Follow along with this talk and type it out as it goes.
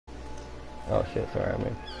Oh shit, sorry, I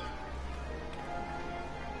mean.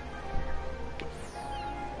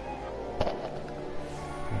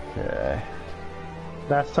 Okay.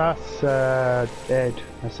 That's us, Ed.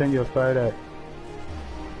 I sent you a photo.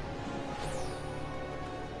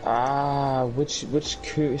 Ah, which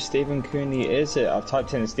Stephen Cooney is it? I've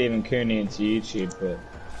typed in Stephen Cooney into YouTube, but...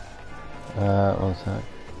 One sec.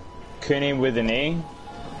 Cooney with an E?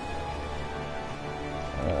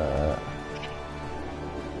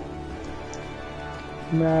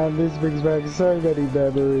 Man, this brings back so many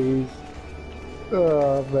memories.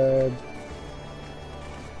 Oh, man.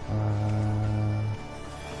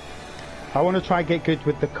 I want to try and get good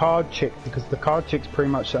with the card chick, because the card chick's pretty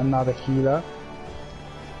much another healer.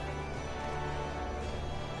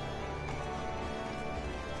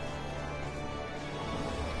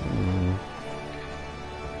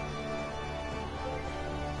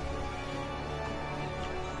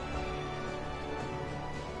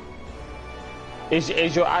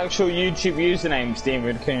 Is your actual YouTube username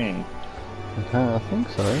Stephen Cooney? Okay, I think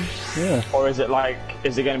so. Yeah. Or is it like,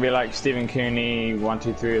 is it going to be like Stephen Cooney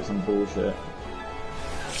 123 or some bullshit?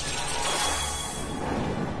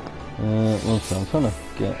 One second, I'm trying to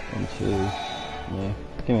get into... Yeah,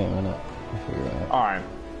 give me a minute. I'll figure it out. Alright.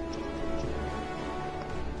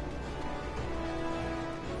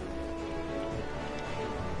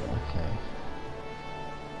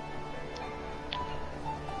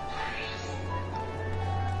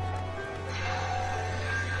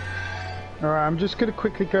 Alright, I'm just gonna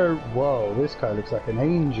quickly go. Whoa, this guy looks like an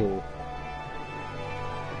angel.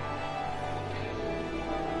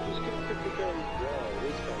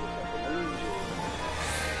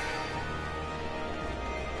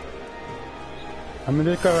 I'm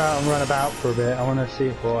gonna go out and run about for a bit. I want to see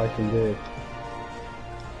what I can do.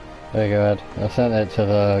 There you go, Ed. I sent it to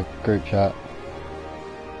the group chat.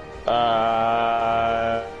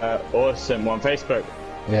 Awesome. On Facebook?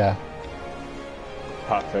 Yeah.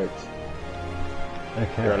 Perfect.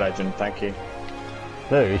 Okay. You're a legend, thank you.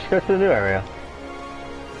 Lou, you should go to the new area.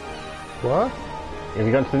 What? Have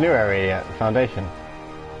you gone to the new area yet? The Foundation?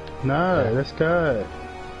 No, Yeah. let's go.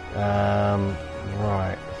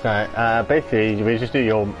 Right. So, basically, we just do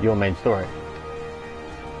your main story.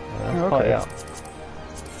 That's quite Okay. out.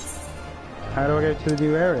 How do I go to the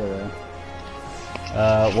new area then?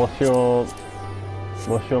 What's your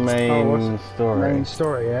main story? Main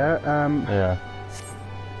story, yeah. Yeah.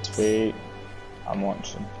 Sweet. I'm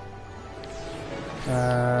watching.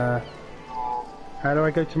 How do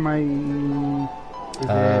I go to my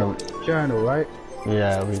journal, right?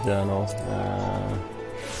 Yeah, we journal.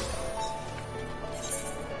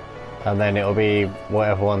 And then it'll be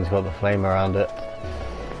whatever one's got the flame around it.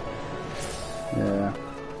 Yeah.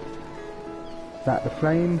 That the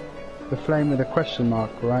flame? The flame with a question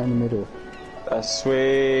mark right in the middle. That's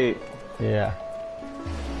sweet. Yeah.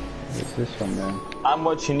 It's this one then. I'm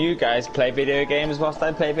watching you guys play video games whilst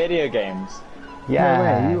I play video games. Yeah. No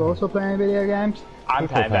way, you also playing video games? I'm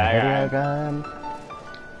playing video games.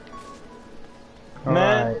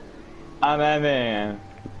 Man, Alright. I'm a man.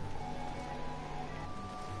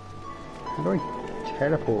 How do I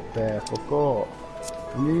teleport there? Forgot.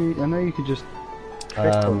 I know you could just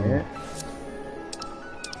click on it.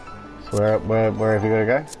 So where have you got to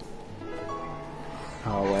go?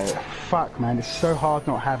 Oh wait. Fuck man, it's so hard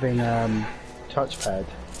not having touchpad.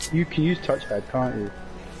 You can use touchpad, can't you?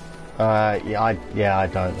 Yeah, I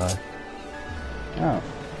don't know. Oh.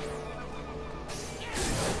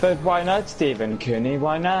 But why not, Stephen Cooney?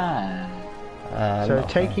 Why not? So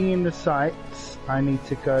taking in the sights, I need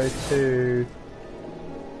to go to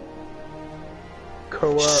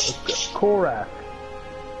Korath.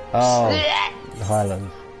 Oh, the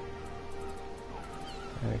Highlands.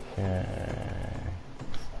 Okay.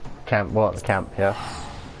 Camp, what? The camp, yeah?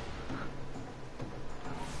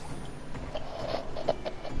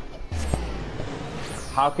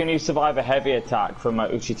 How can you survive a heavy attack from a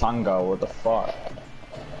Uchitanga? What the fuck?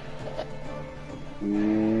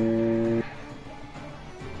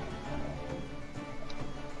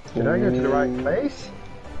 Did I go to the right place?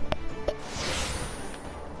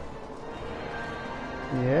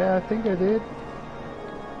 Yeah, I think I did.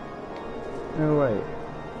 No, wait.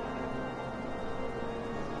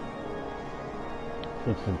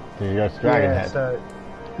 Did you go to Dragon Yeah, Head? so...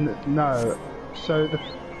 no. So the...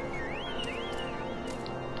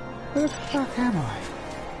 Where the fuck am I?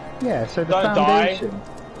 Yeah, so the Don't foundation... die!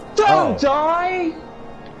 Don't die!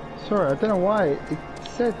 Sorry, I don't know why it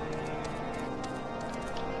said...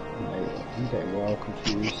 Mate, I'm getting well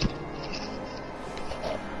confused.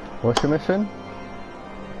 What's your mission?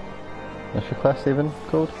 What's your quest even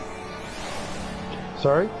called?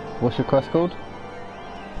 Sorry? What's your quest called?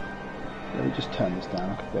 Let me just turn this down,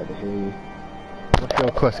 I can better hear you. What's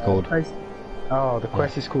your quest called? Oh, the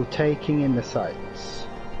quest is called Taking in the Sights.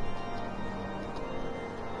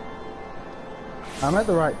 I'm at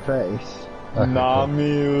the right place. Okay, Nami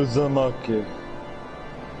Uzumaki.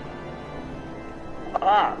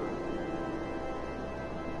 Ah!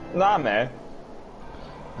 Nami?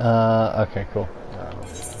 okay, cool.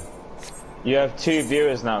 You have 2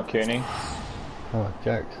 viewers now, Cooney. Oh,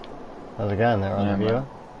 jokes. How's it going there on the viewer?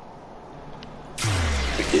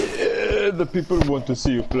 Yeah, the people want to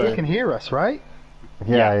see you You play. can hear us, right?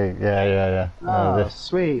 Yeah. Oh,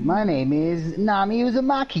 sweet. My name is Nami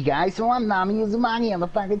Uzumaki, guys, so I'm Nami Uzumaki on the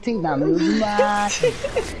fucking team. Nami Uzumaki.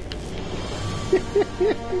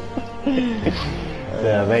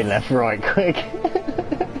 Yeah, they left right quick.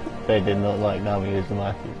 They did not like Nami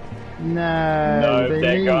Uzumaki. No,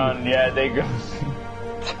 they're leave. gone. Yeah, they're gone.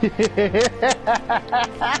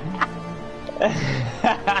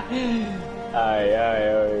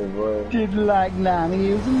 Aye, boy. Didn't like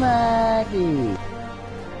Nami Uzumaki.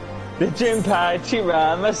 The Jinpachi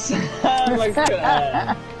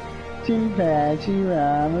Rama-sama-clan. Jinpachi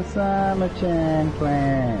Rama-sama-chan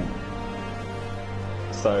clan.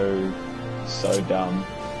 So dumb.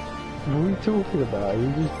 What are you talking about?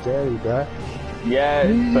 You're just jelly, bruh. Yeah,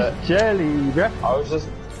 You're but just jelly, bruh. I was just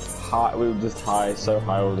high. We were just high, so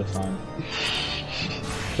high all the time.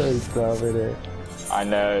 So dumb, innit? I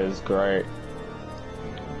know, it was great.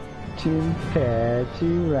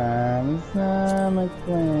 Jinpachi Rama-sama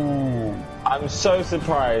clan. I'm so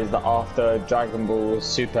surprised that after Dragon Ball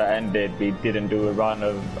Super ended, we didn't do a run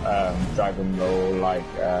of Dragon Ball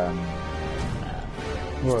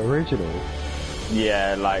What, original?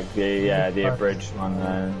 yeah, like the abridged one.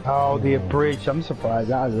 Oh, the abridged. I'm surprised.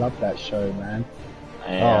 I love that show, man.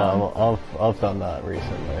 Yeah. Oh, I've done that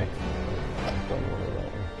recently. I've done all of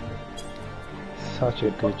that. Such a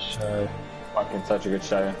good show. Fucking such a good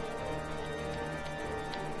show.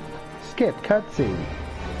 Skip cutscene.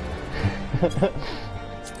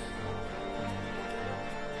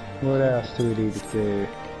 What else do we need to do?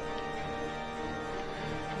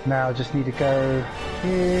 Now I just need to go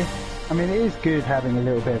here. I mean, it is good having a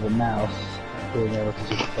little bit of a mouse, being able to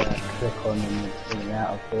just click on and in and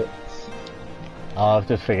out of bits. Oh, I've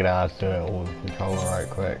just figured out how to do it all with the controller right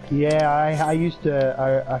quick. Yeah, I used to,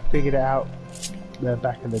 I figured it out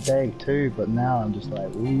back in the day too, but now I'm just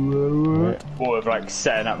like, ooh. Or with like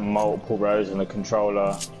setting up multiple rows on the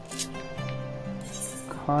controller.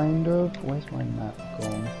 Kind of. Where's my map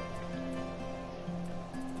gone?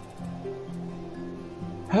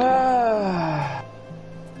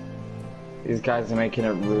 These guys are making it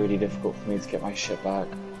really difficult for me to get my shit back.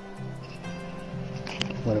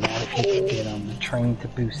 What about if you get on the train to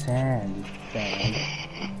Busan?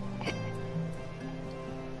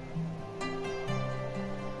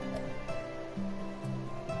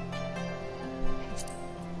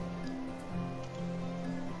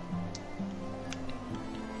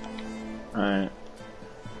 Alright.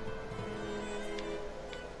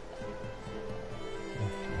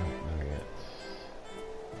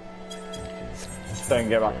 Don't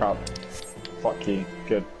get back up. Fuck you.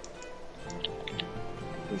 Good.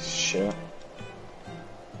 This shit.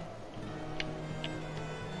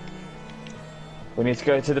 We need to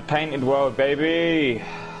go to the painted world, baby!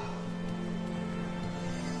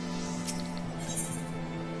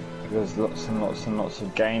 There's lots and lots and lots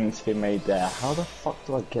of gains to be made there. How the fuck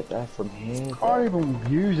do I get there from here? Can't even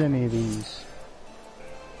use any of these.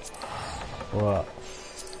 What?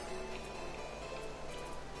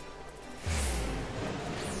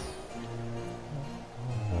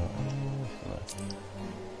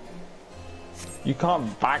 You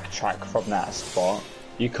can't backtrack from that spot.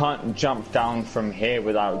 You can't jump down from here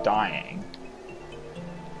without dying.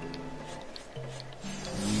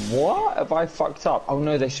 What? Have I fucked up? Oh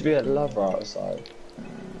no, there should be a lever outside.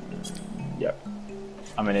 Yep.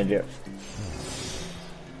 I'm an idiot.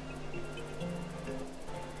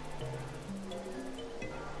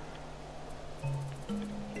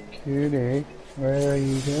 Cutie, where are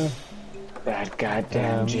you going? That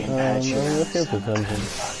goddamn gym I'm looking for something.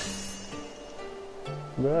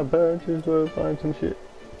 Yeah, but just go find some shit.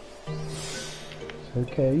 It's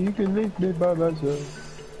okay, you can leave me by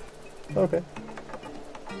myself. Okay.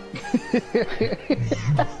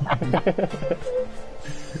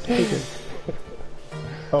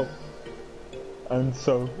 Oh. And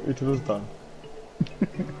so, it was done.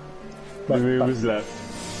 The way was left.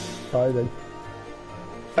 Bye then.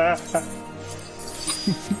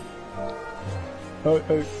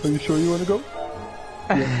 Are you sure you want to go?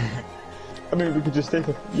 Yeah. I mean, we could just take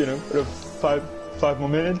a, 5 more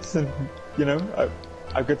minutes, and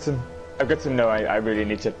I've got some I've got to know I really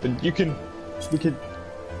need to. But we could,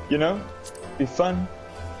 you know, be fun.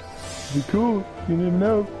 Be cool. You never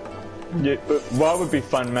know. Yeah, but what would be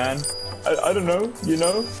fun, man? I don't know. You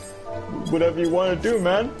know, whatever you want to do,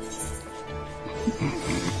 man.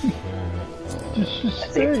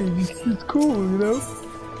 Just say it's cool, you know.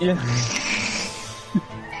 Yeah.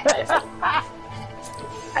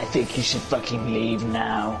 I think you should fucking leave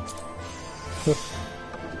now.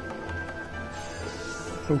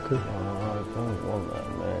 Okay. I don't want that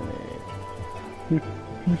many.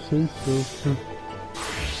 You say so.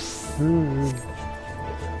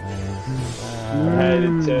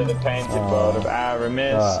 Headed to the painted world of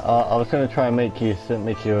Aramis. I was going to try and make you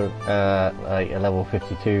like a level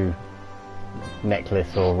 52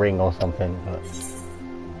 necklace or ring or something, but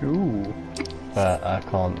I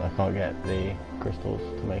can't get the crystals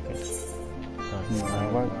to make it. So, I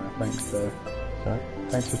won't. Thanks though. Sorry?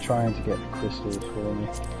 Thanks for trying to get the crystals for me.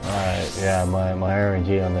 Yeah, my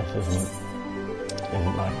RNG on this isn't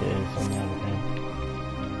like it is on the other game.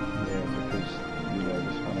 Yeah, because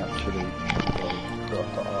this one actually got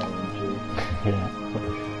the RNG.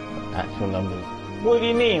 Yeah, actual numbers. What do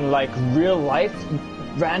you mean, like real life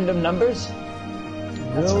random numbers?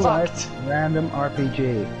 That's Real life fucked. random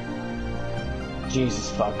RPG. Jesus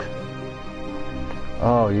fuck.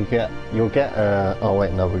 Oh, you'll get oh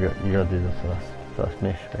wait, no, you gotta do the first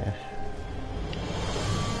mission.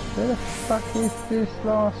 Where the fuck is this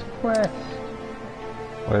last quest?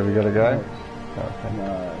 Where have we gotta go? No, Okay.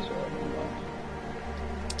 that's alright.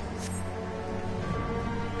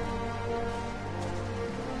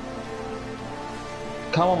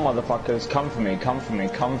 Come on, motherfuckers, come for me, come for me,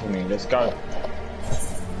 come for me. Let's go.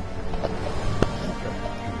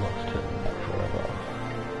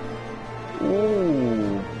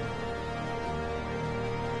 Ooh.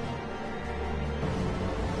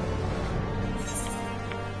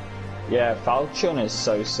 Yeah, Falchion is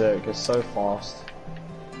so sick, it's so fast.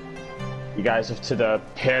 You guys have to the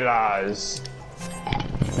pillars.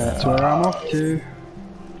 That's where I'm off to.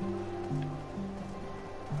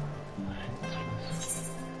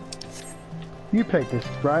 You played this,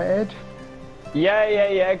 right, Ed?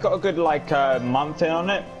 Yeah, got a good like month in on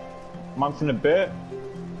it. Month and a bit.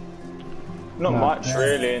 Not much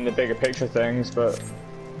really in the bigger picture things, but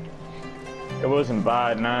it wasn't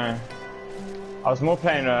bad, no. I was more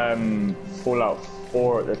playing Fallout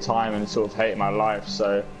 4 at the time and sort of hated my life,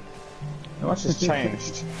 so not much has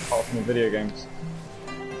changed apart from the video games.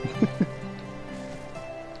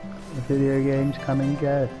 The video games come and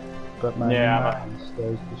go, but my Yeah, mind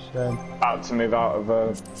stays the same. About to move out of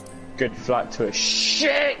a good flat to a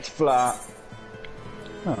shit flat.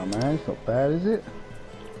 Oh man, it's not bad, is it?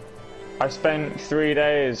 I spent 3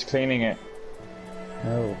 days cleaning it.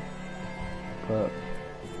 No. But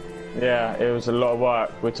Yeah, it was a lot of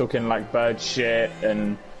work. We're talking like bird shit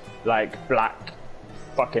and like black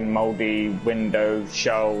fucking mouldy window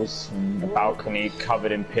shells and a balcony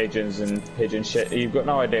covered in pigeons and pigeon shit. You've got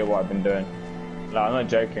no idea what I've been doing. Like, I'm not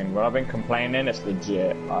joking. When I've been complaining, it's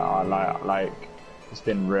legit. Like it's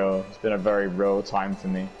been real. It's been a very real time for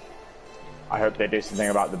me. I hope they do something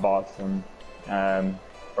about the bathroom,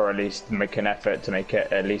 or at least make an effort to make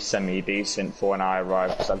it at least semi-decent for when I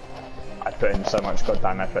arrive. Because I put in so much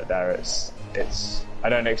goddamn effort there. It's. I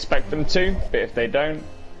don't expect them to, but if they don't,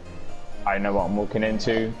 I know what I'm walking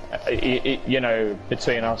into. You know,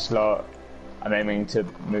 between us lot, I'm aiming to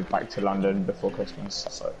move back to London before Christmas.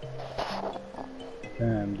 So.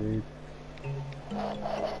 damn, dude.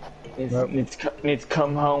 Need to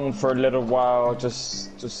come home for a little while.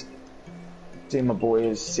 Just see my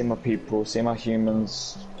boys, see my people, see my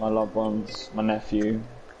humans, my loved ones, my nephew.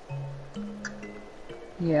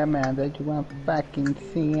 Yeah, man, don't you want to fucking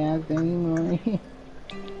see us anymore?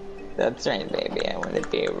 That's right, baby. I want to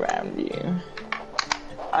be around you.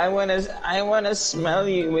 I wanna smell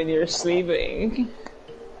you when you're sleeping.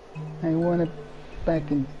 I want to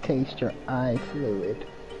fucking taste your eye fluid.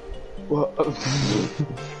 Well,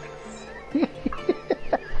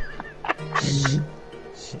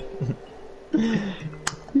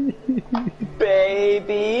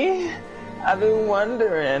 baby, I've been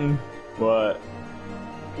wondering. What?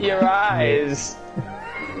 Your eyes.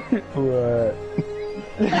 What?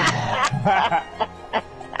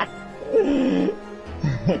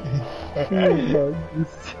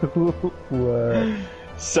 What?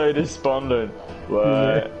 So despondent.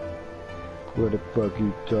 What? What the fuck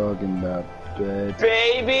you talking about, babe?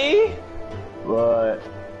 Baby? What?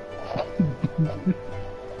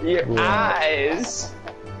 Your What? eyes.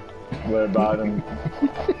 What about them?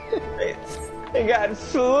 They got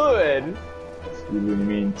fluid. You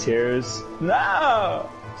mean tears? No!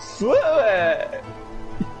 Fluid!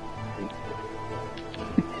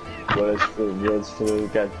 What's the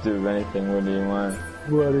got to do with anything? What do you want?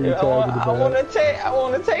 What are you talking about? I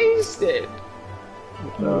want to taste it.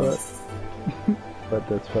 No. But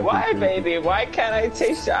that's fucking Why, creepy. baby? Why can't I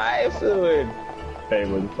taste the eye fluid? Babe,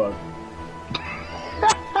 what the fuck?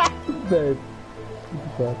 Babe.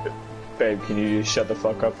 What the fuck? Babe, can you just shut the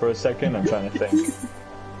fuck up for a second? I'm trying to think.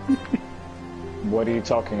 What are you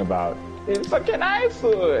talking about? It's fucking eye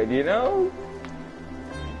fluid, you know?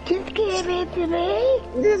 Just give it to me.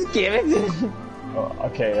 Just give it to me. Oh,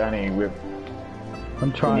 okay, honey,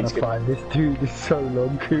 I'm trying to find this dude. It's so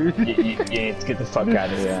long, dude. you need to get the fuck out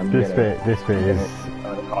of here. This bit is... I'm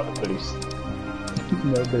gonna call the police.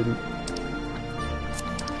 No, baby.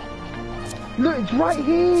 Look, it's right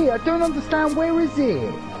here. I don't understand. Where is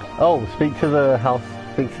it? Oh, speak to the house,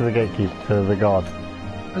 speak to the gatekeeper, to the guard.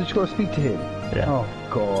 I just got to speak to him. Yeah. Oh,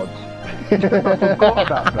 God. I forgot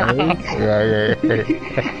about those. Yeah.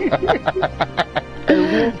 They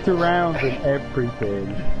walked around and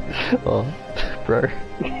everything. Oh, bro.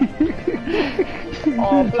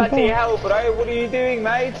 Oh, bloody hell, bro. What are you doing,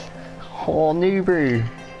 mate? Oh, new brew.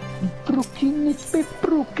 Brooklyn, it's been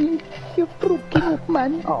Brooklyn. You're Brooklyn,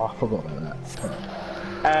 man. Oh, I forgot about that.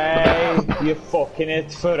 Hey, you're fucking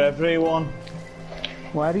it for everyone.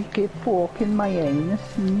 Why do you keep forking my anus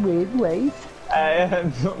in weird ways?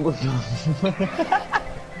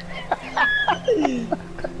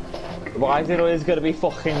 Why is it always gotta be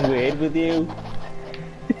fucking weird with you?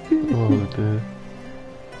 Oh, dear.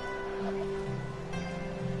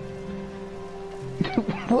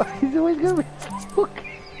 Why is it always gonna be fucking?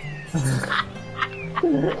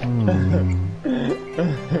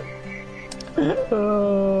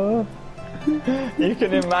 You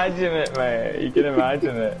can imagine it, mate. You can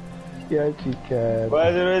imagine it. Yes, you can. Why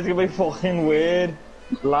is it always gonna be fucking weird?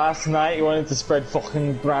 Last night you wanted to spread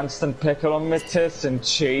fucking Branston pickle on my tits and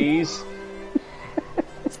cheese.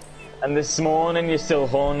 And this morning you're still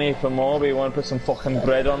horny for more, but you want to put some fucking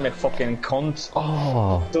bread on me fucking cunt.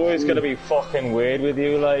 Oh. It's always gonna be fucking weird with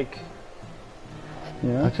you, like.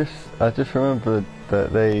 Yeah. I just remembered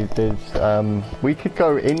that they did, we could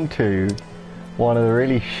go into one of the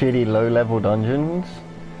really shitty low-level dungeons,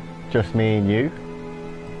 just me and you.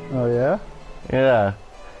 Oh yeah? Yeah.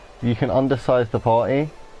 You can undersize the party,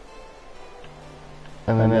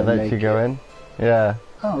 and then it lets you go in. Yeah.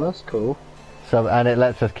 Oh, that's cool. So, and it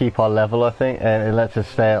lets us keep our level, I think, and it lets us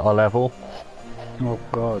stay at our level. Oh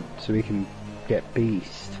god, so we can get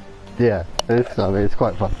beast. Yeah, it's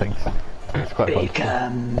quite fun things. It's quite fun.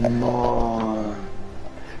 Become more.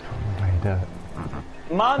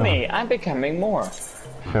 Mommy, I'm becoming more.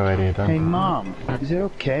 Show idea done. Hey mom, is it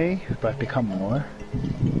okay if I become more?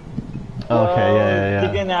 Okay, yeah.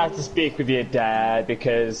 You're gonna have to speak with your dad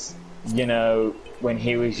because, you know, when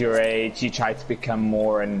he was your age, he tried to become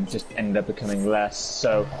more and just ended up becoming less.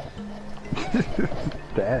 So,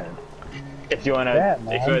 Dad. if you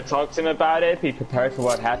wanna talk to him about it, be prepared for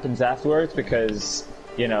what happens afterwards because,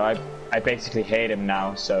 you know, I basically hate him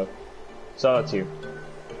now. So, it's all up to you.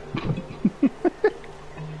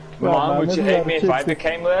 Well, Mom, would you hate me if I shit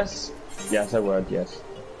became less? Yes, I would. Yes.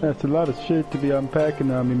 That's a lot of shit to be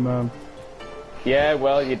unpacking on me, mom. Yeah,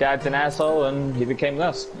 well, your dad's an asshole and he became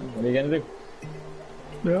less. What are you gonna do?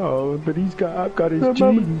 No, but I've got his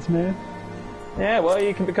genes, man. Yeah, well,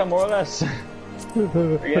 you can become more or less. What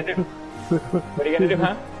are you gonna do? What are you gonna do,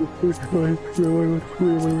 huh?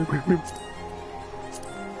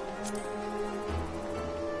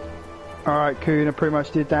 Alright, Coon, I pretty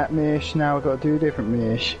much did that mish, now I've got to do a different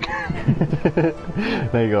mish.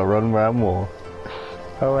 Now you gotta run around more.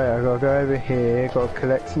 Oh wait, I gotta go over here, gotta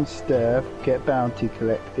collect some stuff, get bounty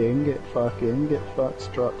collecting, get fucked,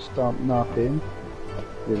 struck, stomped, nothing.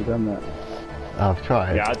 You ever done that? I've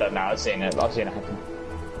tried. Yeah, I've done that. I've seen it happen.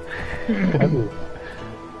 Have you?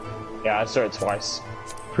 Yeah, I saw it twice.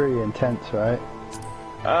 Pretty intense, right?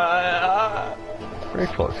 Grey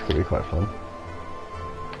Fox could be quite fun.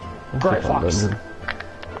 Grey Fox. I'm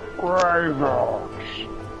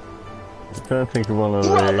trying to think of one of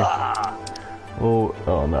the...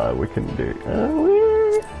 Oh no, we couldn't do...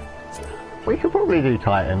 we could probably do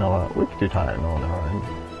Titan, or we could do Titan on our own.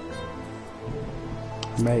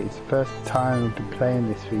 Mate, it's the first time I've been playing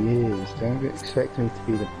this for years. Don't expect me to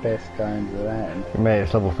be the best guy in the land. Mate,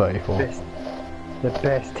 it's level 34. The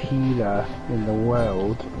best healer in the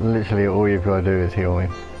world. Literally all you've got to do is heal me.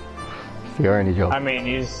 It's your only job. I mean,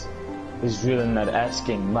 he's really not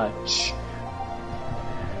asking much.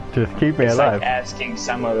 Just keep me It's alive. like asking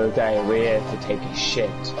someone with diarrhea to take a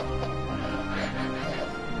shit.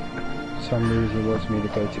 For some reason he wants me to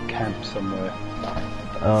go to camp somewhere.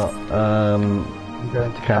 I'm I'm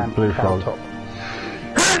going to Camp Blue Frog. Top.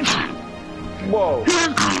 Whoa!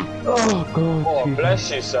 Oh god. Oh, Jesus.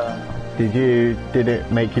 bless you, sir. Did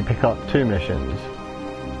it make you pick up 2 missions?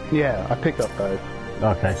 Yeah, I picked up both.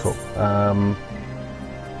 Okay, cool. I'm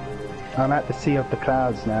at the Sea of the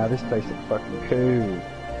Clouds now. This place is fucking cool.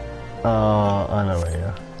 I know where you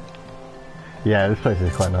are. Yeah, this place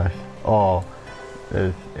is quite nice. Oh,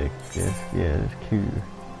 it's cute.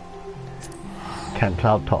 Camp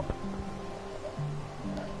Cloud Top.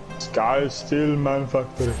 Sky Steel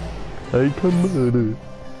Manufacturing. I can murder.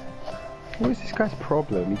 What is this guy's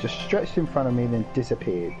problem? He just stretched in front of me and then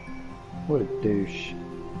disappeared. What a douche.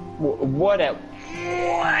 What an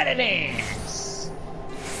ass!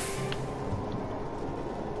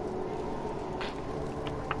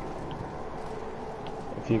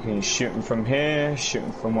 If you can shoot him from here, shoot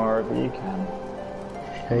him from wherever you can.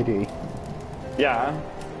 Hey D, Yeah.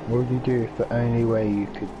 what would you do if the only way you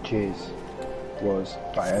could jizz was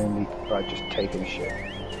by just taking a shit?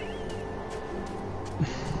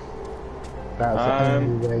 That was the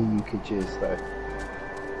only way you could jizz though.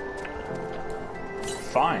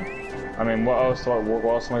 Fine. I mean, what else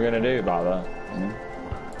am I going to do about that?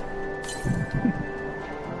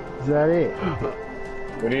 Is that it?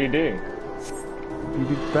 What do? You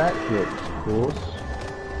do backflips, of course.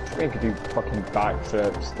 You could do fucking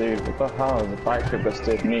backflips, dude. What the hell is a backflip that's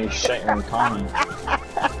just me shaking tiny?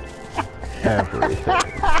 Everything.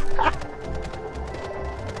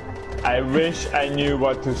 I wish I knew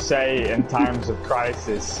what to say in times of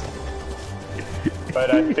crisis.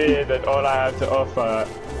 But I fear that all I have to offer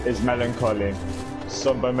is melancholy,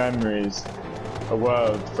 somber memories, a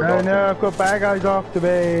world Oh forgotten. no, I've got bad guys after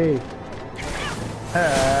me!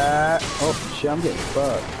 Oh shit, I'm getting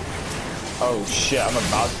fucked. Oh shit, I'm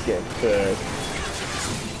about to get fucked.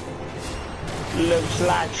 Looks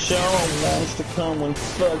like Sean wants to come and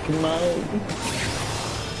fuck mode.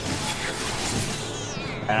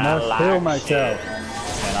 And I Must heal myself. shit.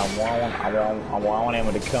 And I want him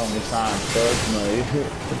to come inside and fuck me.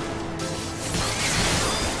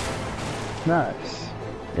 Nice.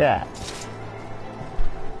 Yeah.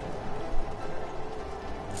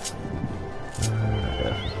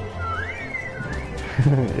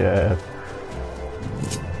 Yeah.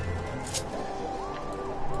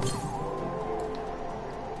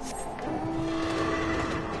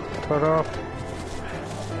 Fuck off.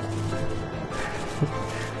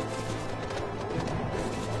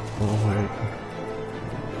 Oh wait.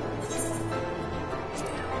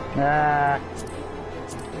 Ah.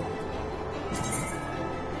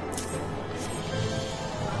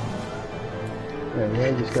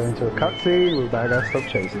 Yeah, just go into a cutscene with bad guys stop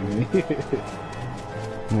chasing me.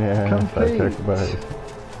 Yeah, Complete. that's about it.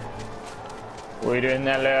 What are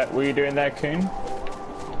you doing there, Coon?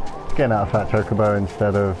 Getting out of Fat Chocobo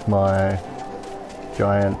instead of my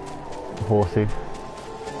giant horsey.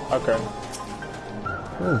 Okay.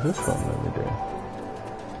 What is this one let me do?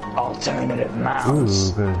 Alternative mounts.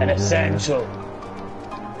 Ooh, good, An yeah. essential.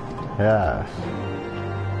 Yes.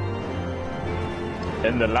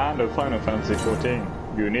 In the land of Final Fantasy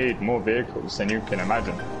XIV, you need more vehicles than you can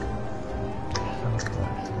imagine.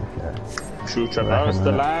 Okay. To traverse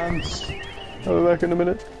the lands. I'll be back in a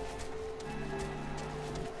minute.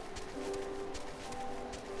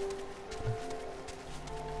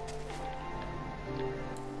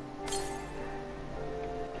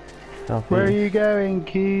 Where are you going,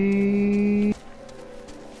 Key?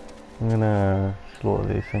 I'm gonna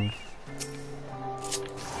slaughter these things.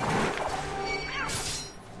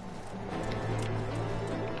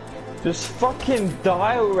 Just fucking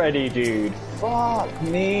die already, dude. Fuck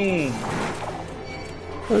me.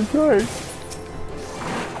 Okay.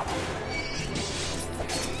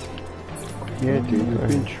 Yeah, dude, we've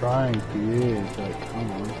been trying for years. Like,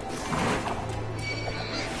 come on.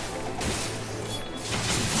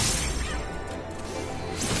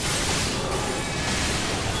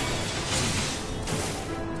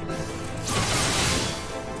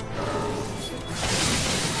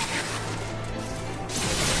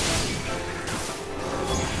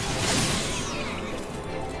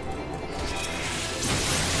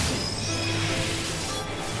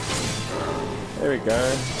 There we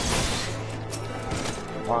go.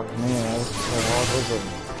 Fuck me, that was so hard, was it?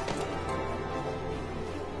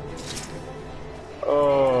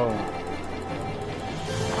 Oh.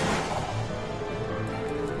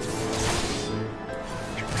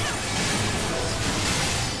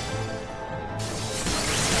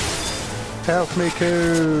 Help me,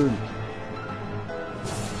 Coon!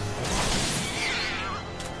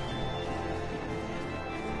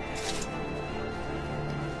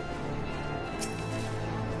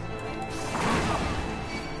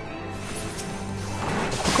 I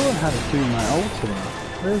forgot how to do my ultimate.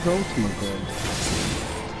 Where's ultimate gone?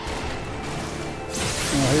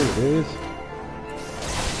 Here it is.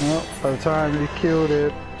 Well, by the time we killed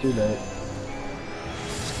it, too late.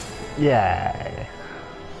 Yeah.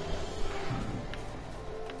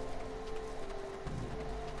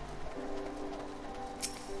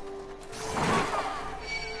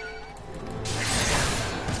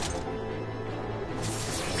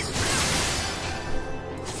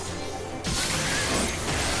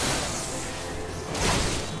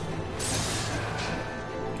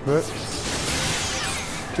 Whoops.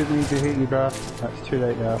 Didn't need to hit you, bruh. That's too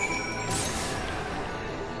late now.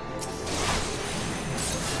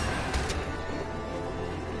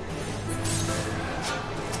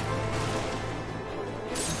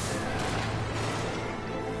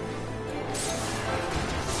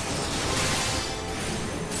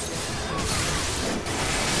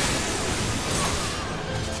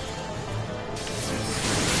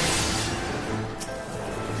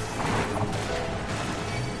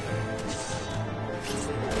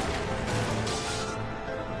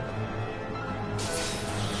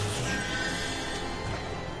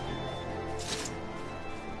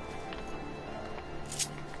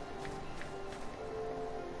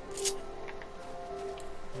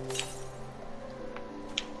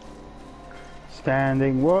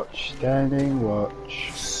 Standing watch, standing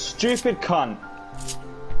watch. Stupid cunt.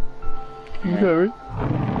 Sorry.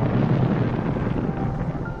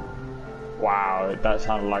 Wow, that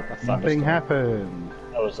sounded like a thunderstorm. Nothing happened.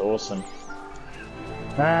 That was awesome.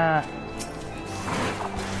 Ah.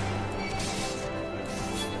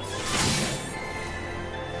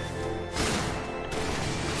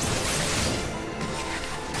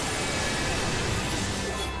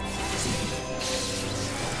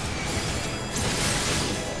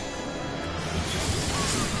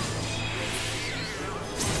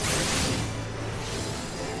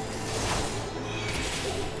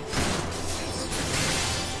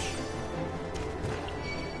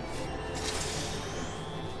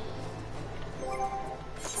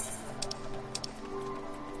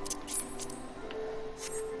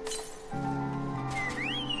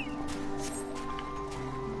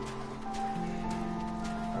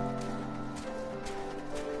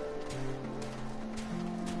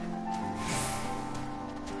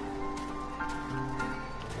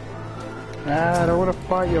 Ah, I don't want to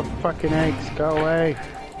fight your fucking eggs. Go away.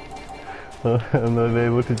 I'm not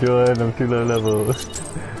able to join, I'm too low level.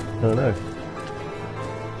 Oh no.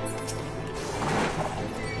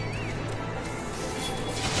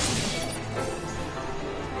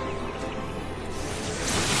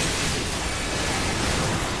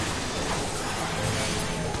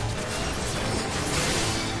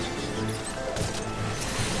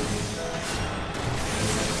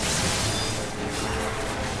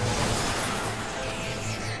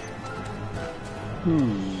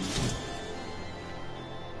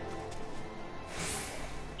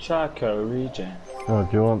 Chaco regen. Oh,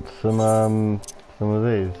 do you want some of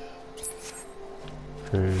these?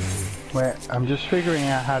 Wait, I'm just figuring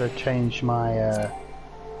out how to change my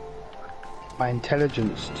my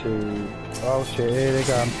intelligence to. Oh shit! Here they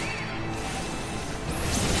come.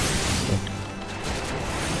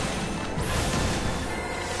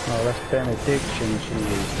 Oh, that's benediction. She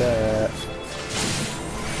was there.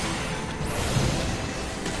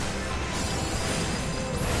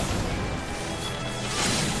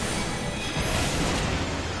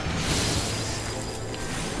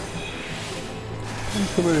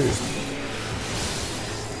 Come here.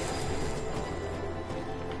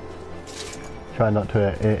 Try not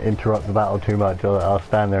to interrupt the battle too much, or I'll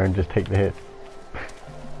stand there and just take the hit.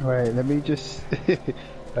 Wait, let me just.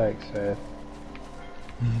 Thanks, man.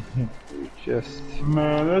 Just.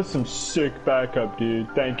 Man, that's some sick backup,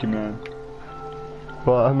 dude. Thank you, man.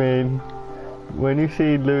 But I mean, when you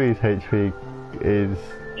see Louis' HP is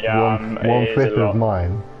one fifth of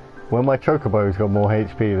mine, when my Chocobo's got more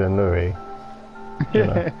HP than Louis. You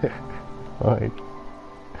know, like.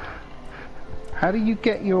 How do you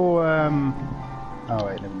get your Oh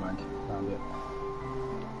wait, never mind. Found it.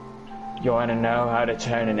 You wanna know how to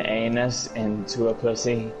turn an anus into a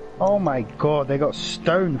pussy? Oh my god, they got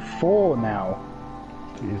stone 4 now.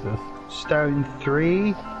 Jesus. Stone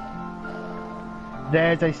 3.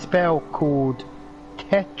 There's a spell called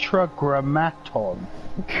Tetragrammaton.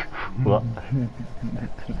 What?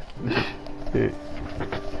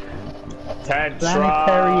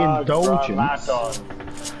 Planetary Indulgence.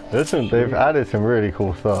 Listen, they've added some really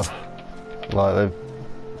cool stuff. Like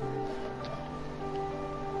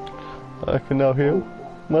I can now heal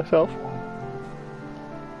myself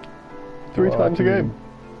 3 times a game.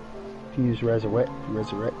 Use resurrect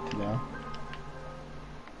now.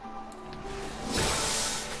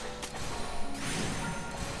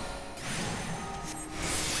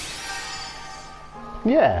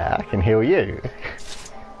 Yeah, I can heal you.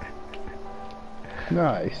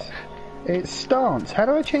 Nice. It's stance. How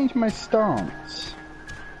do I change my stance?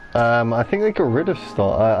 I think they got rid of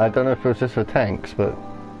start. I don't know if it was just for tanks, but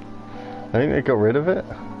I think they got rid of it.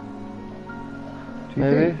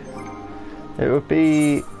 Maybe it would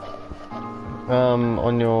be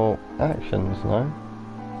on your actions, no?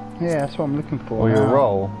 Yeah, that's what I'm looking for. Or your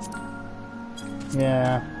roll.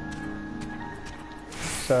 Yeah.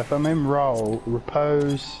 So if I'm in roll,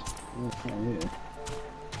 repose.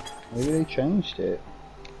 Maybe they changed it.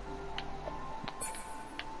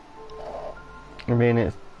 I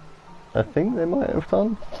mean, I think they might have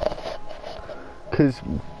done. Because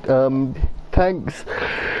tanks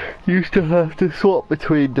used to have to swap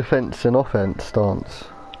between defense and offense stance.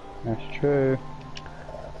 That's true.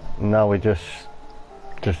 Now we just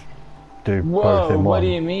do Whoa, both in one. what do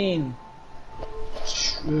you mean?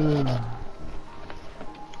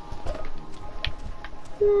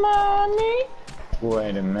 Mommy?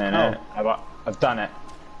 Wait a minute. Oh. I've done it.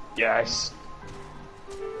 Yes.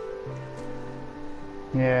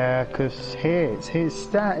 Yeah, because here, its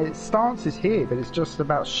stance is here, but it's just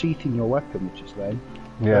about sheathing your weapon, which is lame.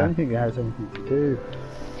 Yeah. I don't think it has anything to do.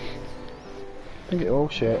 I think it all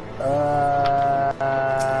shit.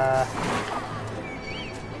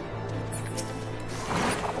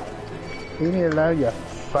 Leave me alone, you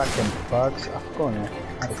fucking bugs. I've gone there.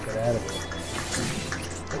 How to get out of it.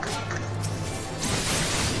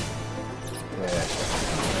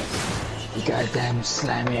 You goddamn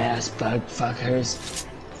slimy ass bug fuckers.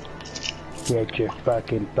 Get your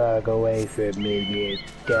fucking bug away from me, you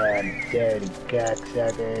damn dirty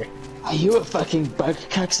cocksucker. Are you a fucking bug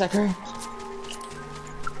cocksucker?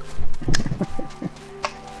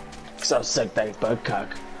 So suck that bug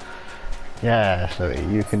cock. Yeah, so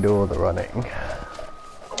you can do all the running.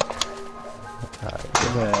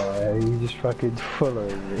 Yeah, you just fucking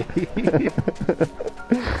following me.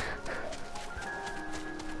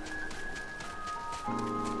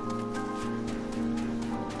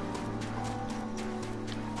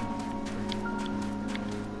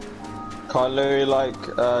 Can't Louis like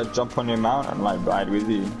jump on your mount and like ride with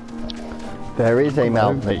you? There is a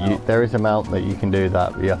mount that you can do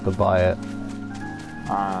that, but you have to buy it.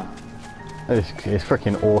 Ah. It's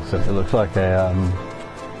freaking awesome. It looks like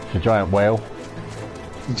it's a giant whale.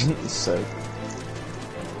 So.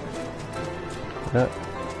 Look,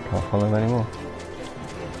 can't follow him anymore.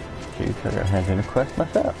 Jeez, I got hand in a quest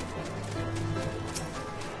myself.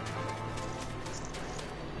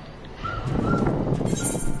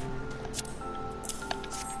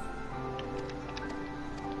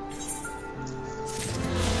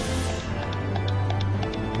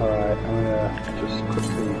 Alright, I'm gonna just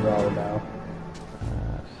quickly roll now.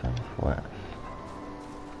 Southwest.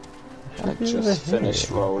 I just finished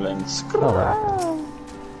rolling. Oh,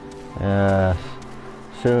 yes.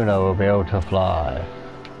 Soon I will be able to fly.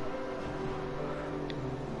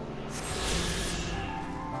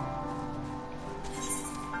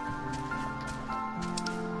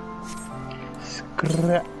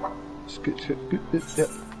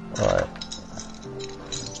 Alright.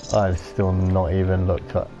 I've still not even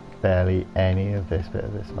looked at barely any of this bit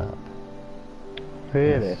of this map.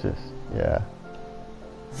 Really? It's just, yeah.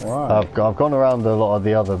 Why? I've gone around a lot of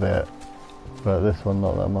the other bit, but this one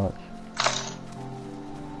not that much.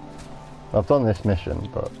 I've done this mission,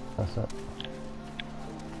 but that's it.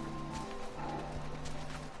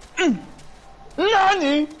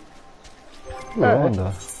 Nani? Ooh, I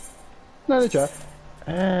wonder. No, joke.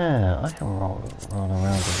 Yeah, I can roll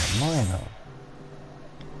around with a miner.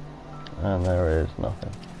 And there is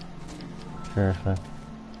nothing. Seriously.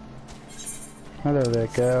 Hello there,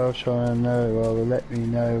 girl. Trying to know. Well, let me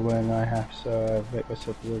know when I have, so I've make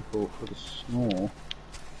myself a report for the snore.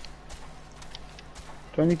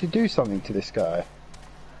 Do I need to do something to this guy?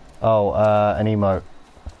 Oh, an emote.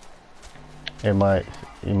 You might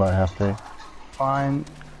have to. Find,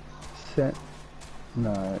 set.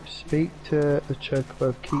 No. Speak to the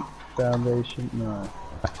chocobo. Keep foundation. No.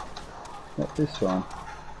 Not this one.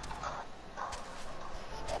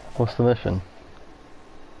 What's the mission?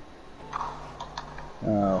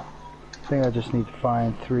 Oh. I think I just need to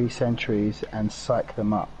find 3 sentries and psych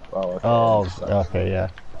them up. Oh, okay. Oh, okay, yeah.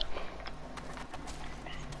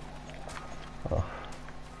 Oh.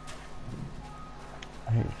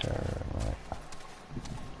 Right.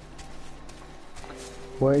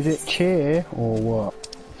 What is it? Cheer or what?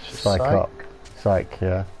 Psych up. Psych,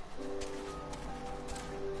 yeah.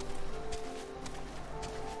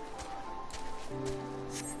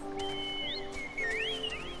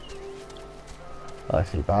 I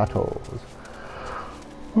see battles.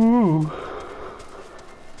 Ooh.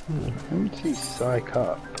 Let me see psych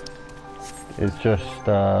up. It's just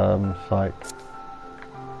psych,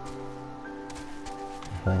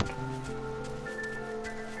 I think.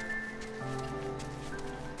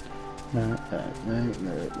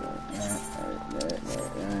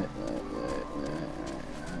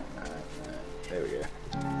 There we go.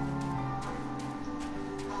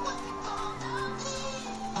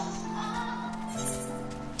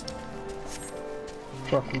 What the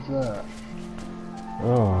fuck is that?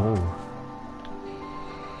 Oh.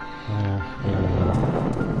 Yeah.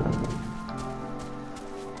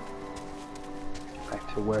 Back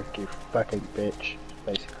to work, you fucking bitch.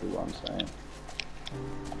 Basically what I'm saying.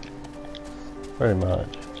 Very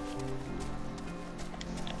much.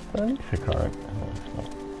 Thanks for current. No,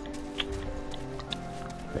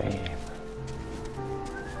 Bam.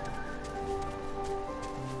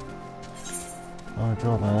 oh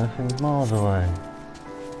god, man, this thing's miles away.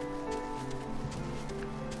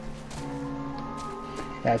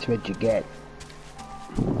 That's what you get.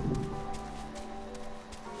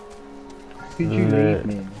 Could you leave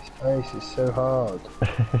me in this place? It's so hard.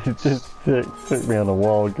 It just took me on a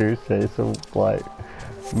wild goose chase of like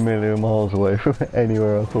a million miles away from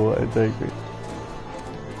anywhere I thought it'd take me.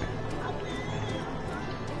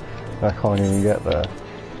 I can't even get there.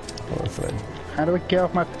 Honestly. How do I get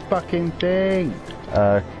off my fucking thing?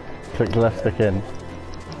 Click the left stick in.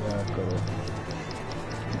 Yeah, I've got it.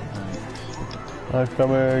 I'm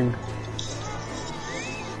coming.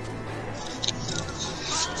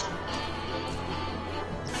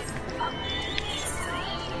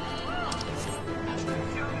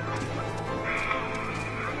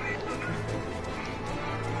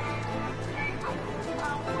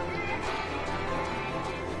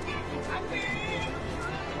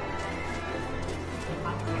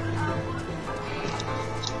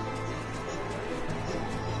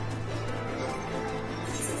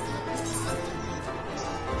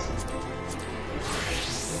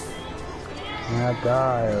 I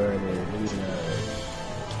die already, leave me.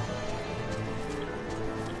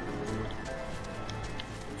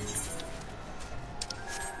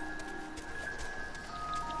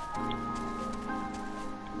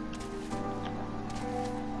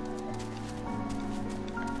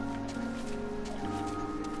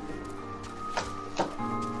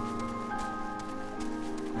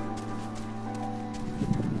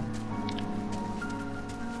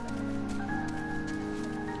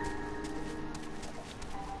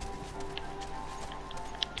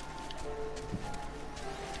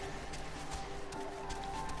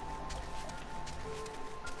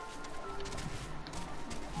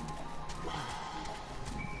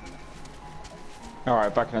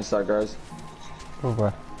 Alright, back in a sec, guys.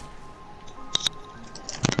 Over.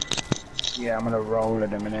 Yeah, I'm gonna roll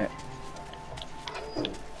in a minute.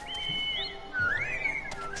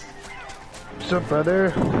 What's up,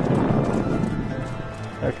 brother?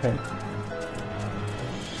 Okay.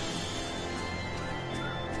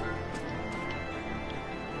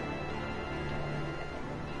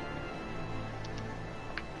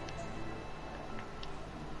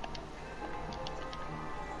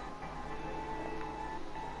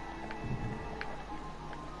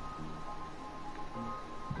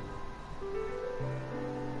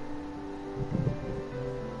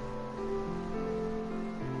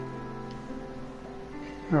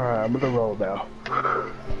 Alright, I'm gonna roll now.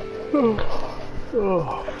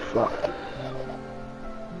 Oh, fuck.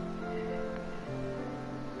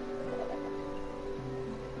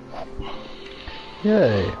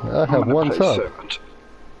 Yay, I have one sub.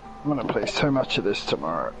 I'm gonna play so much of this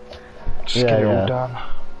tomorrow. Just Yeah, get it yeah. all done.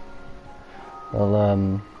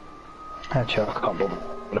 Well, Actually, I can't bother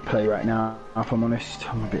to play right now, if I'm honest.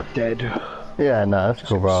 I'm a bit dead. yeah, no, that's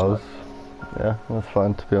cool, bro. Yeah, that's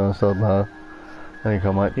fun, to be honest, I think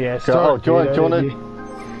I might... Yeah, go. Oh, start, do you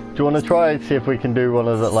dude, want to try and see if we can do one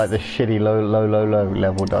of the, like, the shitty low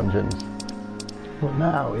level dungeons? Well,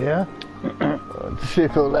 now, yeah? See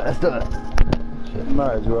if it'll let us do it.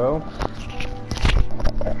 Might as well.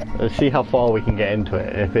 Let's see how far we can get into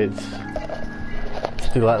it. If it's... Let's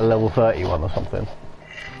do, like, the level 31 or something.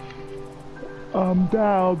 I'm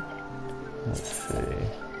down. Let's see.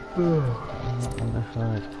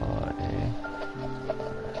 Undefined party.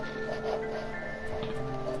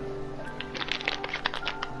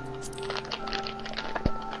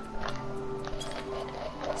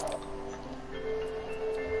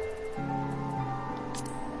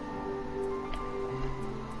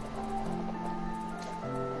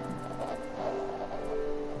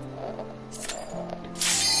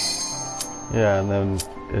 Yeah, and then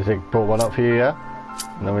is it brought one up for you, yeah?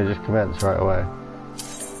 And then we just commence right away.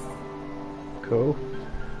 Cool.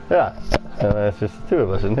 Yeah, It's just the two of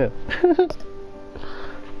us, isn't it?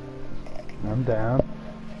 I'm down.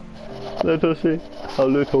 Let us see how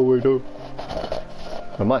little we do.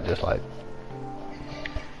 I might just like...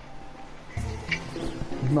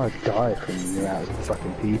 You might die from the amount of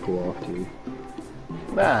fucking people after you.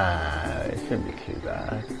 Nah, it shouldn't be too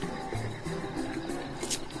bad.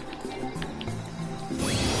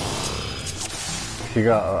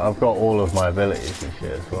 I've got all of my abilities and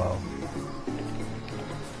shit as well.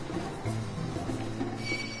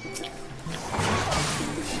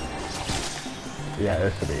 Yeah,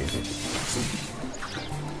 this will be easy.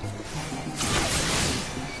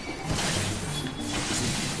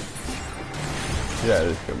 Yeah,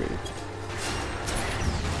 this could be easy.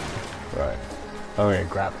 Right. I'm gonna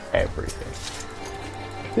grab everything.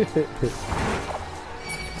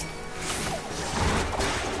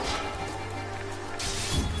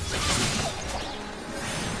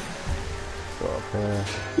 Go up here.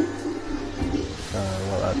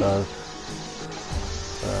 What that does.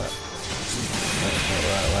 That's not the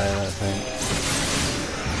right way, I don't think.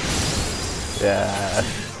 Yeah.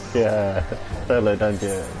 Yeah. Solo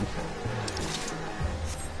dungeon.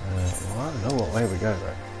 Well, I don't know what way we go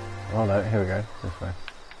though. Oh no, here we go. This way.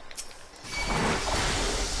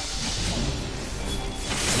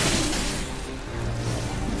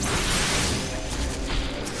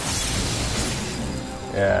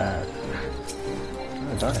 Yeah.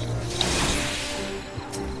 Oh, nice.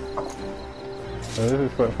 Oh, this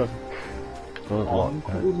is quite fun.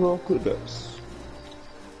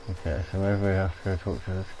 Okay, so maybe we have to go talk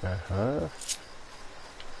to this guy first.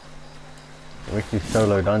 Wiki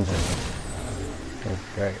solo dungeon. That's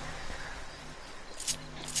great.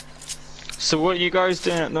 So what are you guys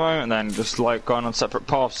doing at the moment then? Just like going on separate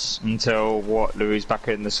paths until what? Louis back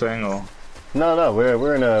in the swing or? No,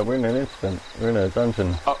 we're in an instant. We're in a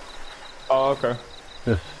dungeon. Oh, okay.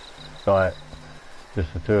 Just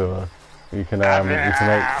the two of us. You can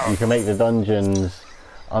make the dungeons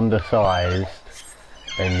undersized,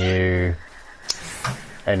 and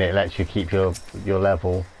it lets you keep your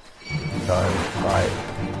level. So like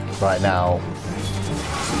right now,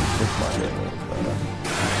 this might be a little further.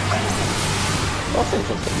 That's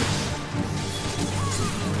interesting.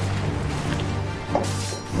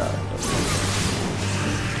 No. It doesn't.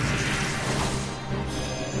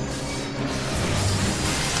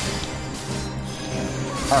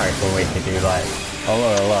 I reckon we could do like, I'm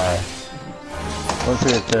not gonna lie,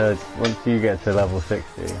 once you get to level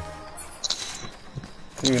 60, you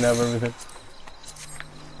can have everything.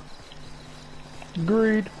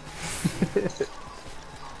 Agreed.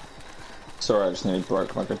 Sorry, I just nearly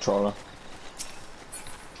broke my controller.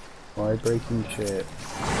 Why breaking shit?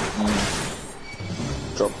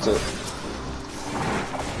 Dropped it.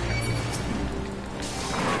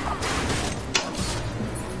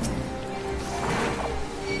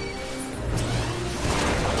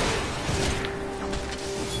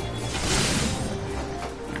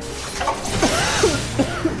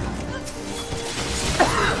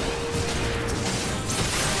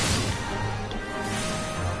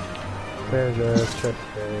 There's a chest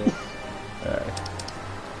there.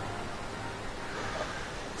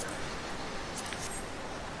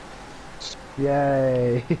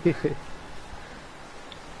 Yay!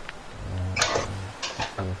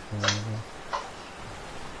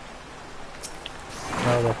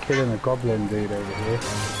 Oh, they're killing a goblin dude over here.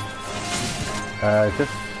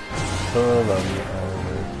 Just pull them over.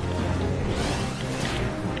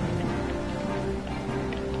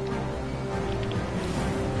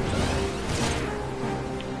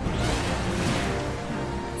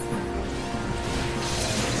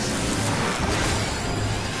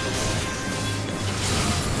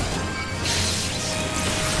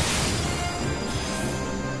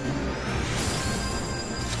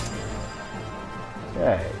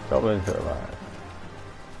 Yay, goblins are alive.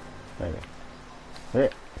 Maybe. Yeah.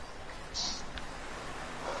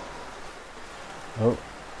 Oh,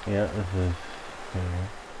 yeah, this is... Yeah.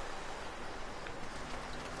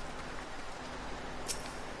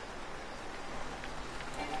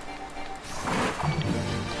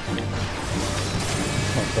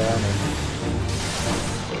 Not burning.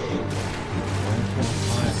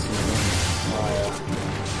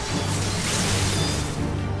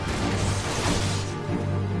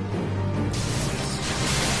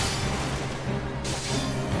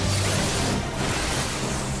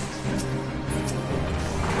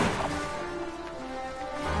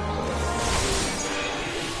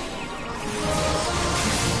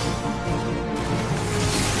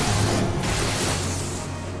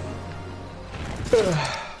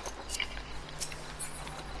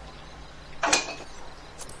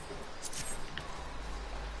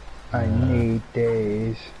 I need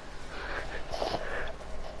days.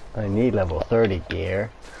 I need level 30 gear.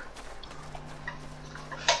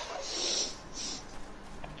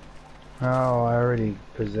 Oh, I already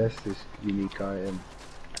possess this unique item.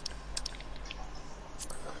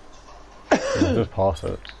 Just pass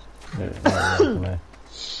it. It's not really for me.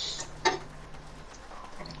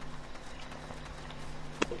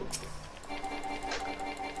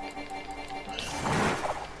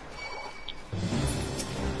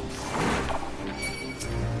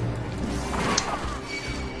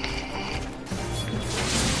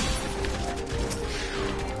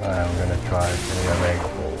 I'm gonna try the Omega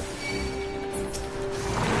Ball.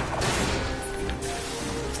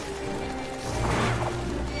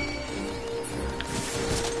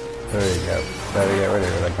 There you go. Better get rid of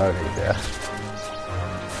the ponies, yeah.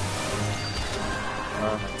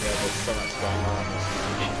 Oh my god, there's so much going on.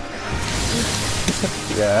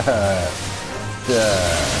 Yeah.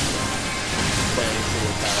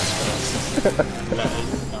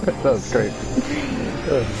 That was great.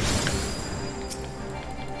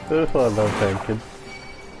 That's what I love thinking.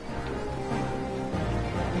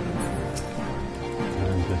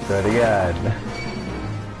 And just do it again.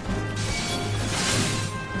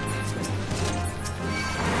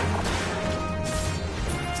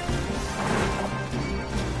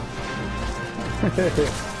 I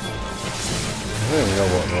don't even know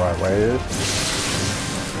what the right way is.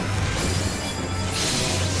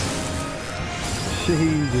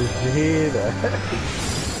 Jesus, hear that?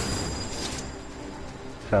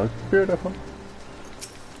 Sounds beautiful.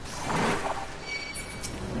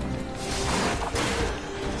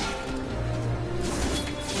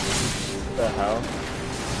 What the hell?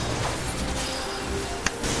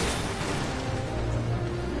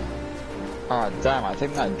 Ah, oh, damn, I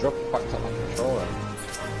think that drop fucked up my controller.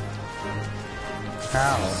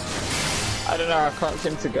 How? I don't know, I can't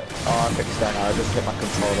seem to go. Oh, I fixed that now, I just hit my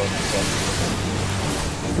controller and that's it.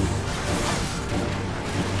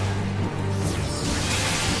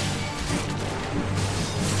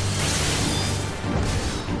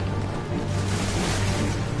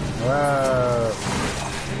 Wow.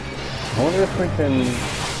 I wonder if we can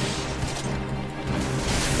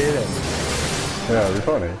Kill it. yeah, it'd be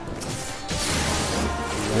funny.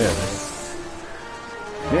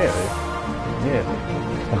 Yeah.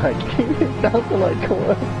 Like, it sounds like, come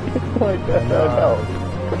on. It's like that.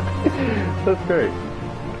 That's great.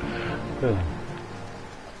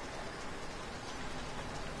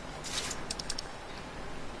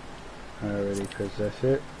 I already possess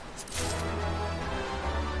it.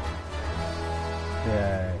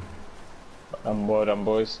 Yay. Well done,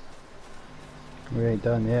 boys. We ain't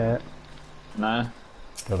done yet. Nah.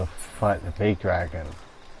 Gotta fight the big dragon.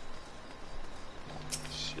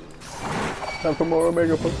 Time for more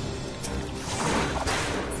Omega Ball.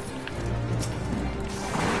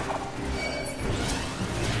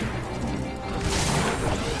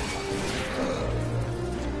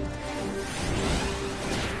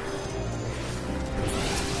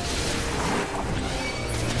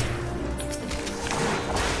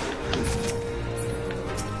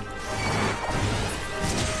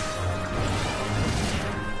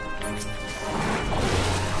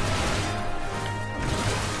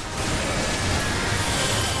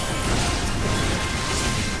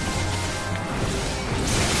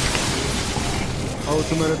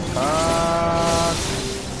 Ultimate attack!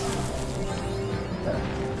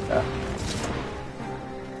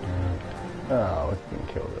 Oh, we can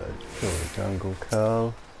kill the jungle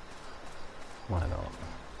curl. Why not?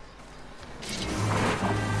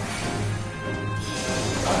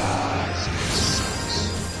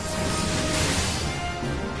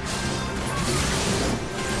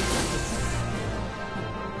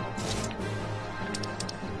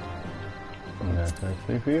 And that's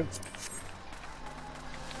nicely for you.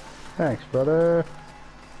 Thanks, brother.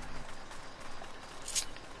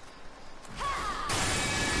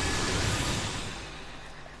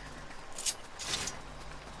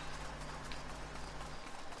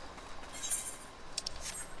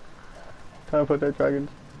 Time for the dragons.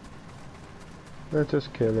 Let us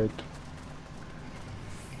kill it.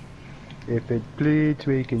 If it bleeds,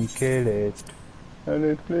 we can kill it. And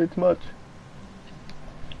it bleeds much.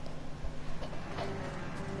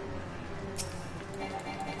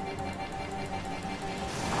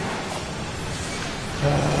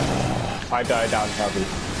 If I die down here, I'll be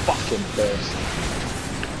fucking pissed.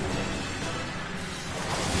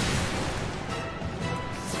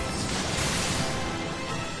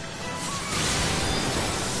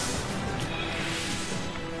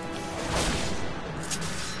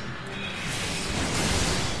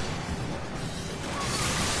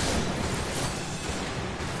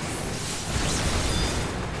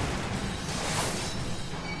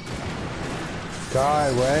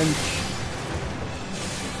 Die, wench.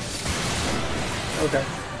 Okay.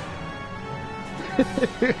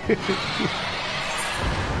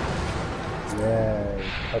 Yay,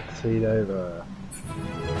 succeed over.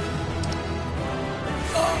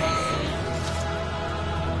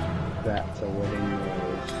 That's a winning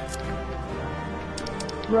noise.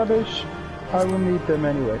 Rubbish. I will need them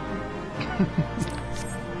anyway.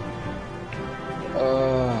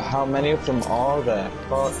 How many of them are there?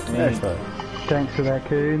 Fuck me. Excellent. Thanks for that,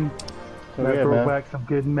 Coon. So That yeah, brought man. back some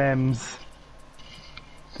good memes.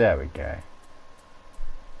 There we go.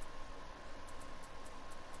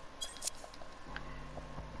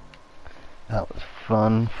 That was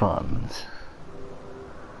fun. Alright,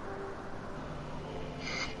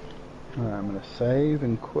 I'm gonna save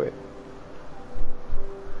and quit.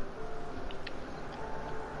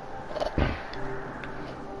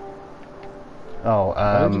 Oh,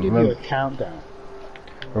 Why did you give you a countdown?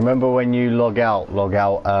 remember when you log out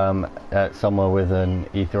at somewhere with an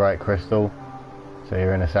aetheryte crystal? So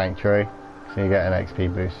you're in a sanctuary, so you get an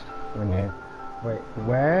XP boost when you... Wait,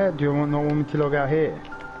 where? Do you not want me to log out here?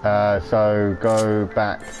 So go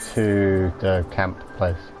back to the camp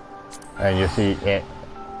place, and you'll see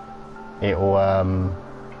it'll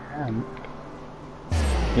Camp?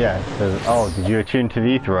 yeah, it says, oh, did you attune to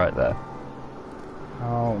the aetheryte there?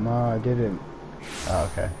 Oh, no, I didn't. Oh,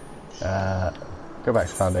 okay. Go back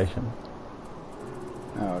to Foundation.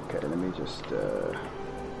 Oh, okay, let me just,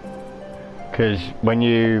 Because when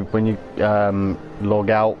you log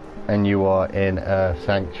out and you are in a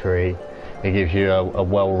sanctuary, it gives you a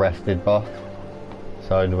well-rested buff.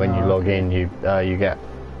 So when you log in, you get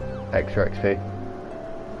extra XP.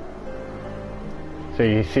 So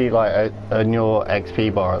you see, like on your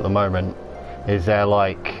XP bar at the moment, is there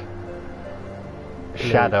like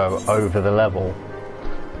shadow over the level?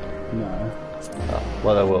 no. Oh,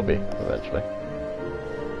 well, there will be eventually.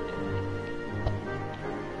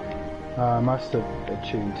 I must have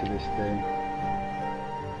attuned to this thing.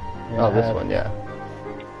 Yeah, Oh, I this have. one, yeah.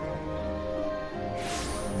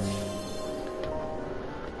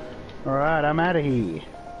 Alright, I'm out of here.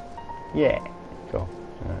 Yeah. Cool.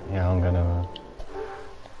 Yeah, I'm gonna.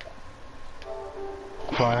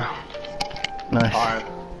 Fire. Nice. Alright.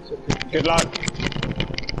 Good luck.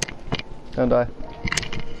 Don't die.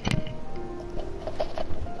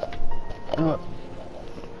 Oh.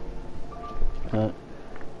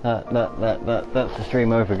 That's the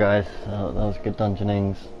stream over, guys. That was good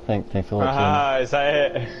dungeonings. Thanks for watching. Ah, is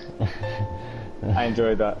that it? I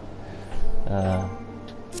enjoyed that.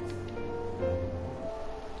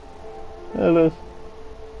 Hello.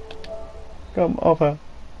 Come over.